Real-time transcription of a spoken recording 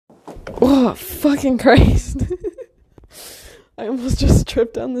Oh, fucking Christ. I almost just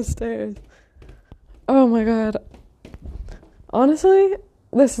tripped down the stairs. Oh my god. Honestly,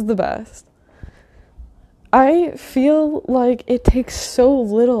 this is the best. I feel like it takes so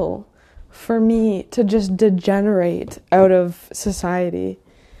little for me to just degenerate out of society.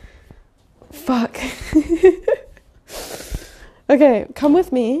 Fuck. Okay, come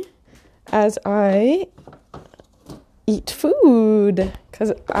with me as I eat food,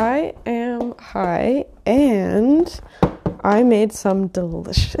 because I am high and I made some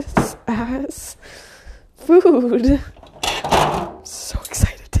delicious ass food. I'm so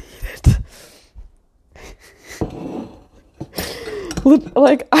excited to eat it.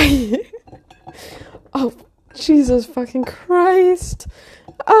 Like, oh, Jesus fucking Christ.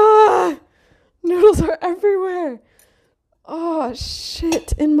 Noodles are everywhere. Oh,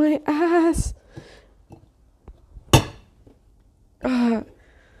 shit in my ass.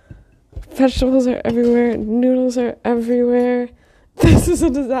 Vegetables are everywhere. Noodles are everywhere. This is a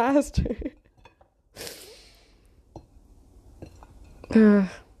disaster.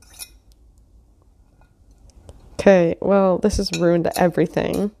 Okay, well, this has ruined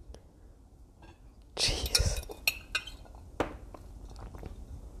everything. Jeez.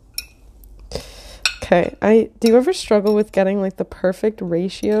 Okay, do you ever struggle with getting like the perfect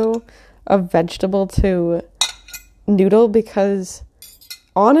ratio of vegetable to noodle? Because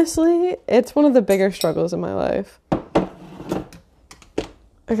honestly, it's one of the bigger struggles in my life.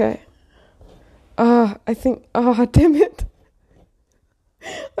 Okay. Damn it.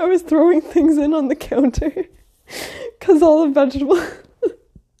 I was throwing things in on the counter because all the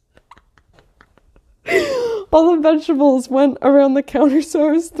vegetables went around the counter, so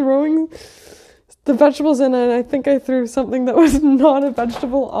I was throwing the vegetables in, and I think I threw something that was not a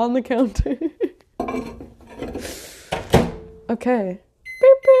vegetable on the counter. Okay.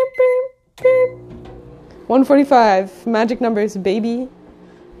 Beep, beep, beep, beep. 145. Magic numbers, baby.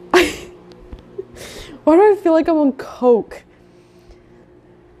 Why do I feel like I'm on coke?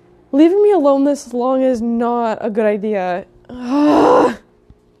 Leaving me alone this long is not a good idea. Ugh.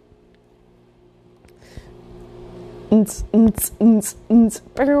 Gana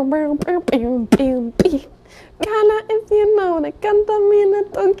if you know the Cantamina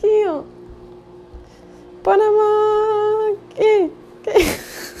Tokyo. Panama.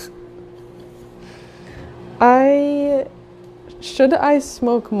 Should I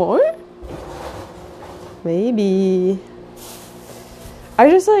smoke more? Maybe. I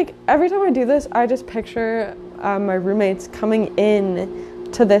just like, every time I do this, I just picture my roommates coming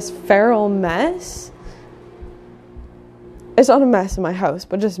in to this feral mess. It's not a mess in my house,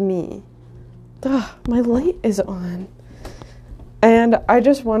 but just me. Ugh, my light is on. And I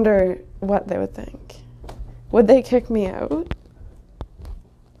just wonder what they would think. Would they kick me out?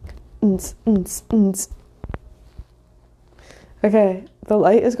 Okay, the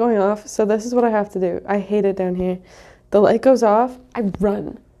light is going off, so this is what I have to do. I hate it down here. The light goes off, I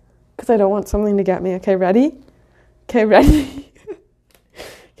run, because I don't want something to get me. Okay, ready? Okay, ready?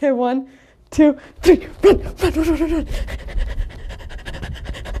 Okay, 1, 2, 3, run.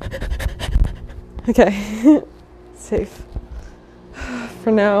 Okay, safe.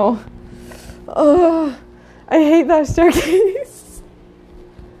 For now. Oh, I hate that staircase.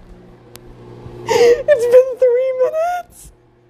 It's been 3 minutes.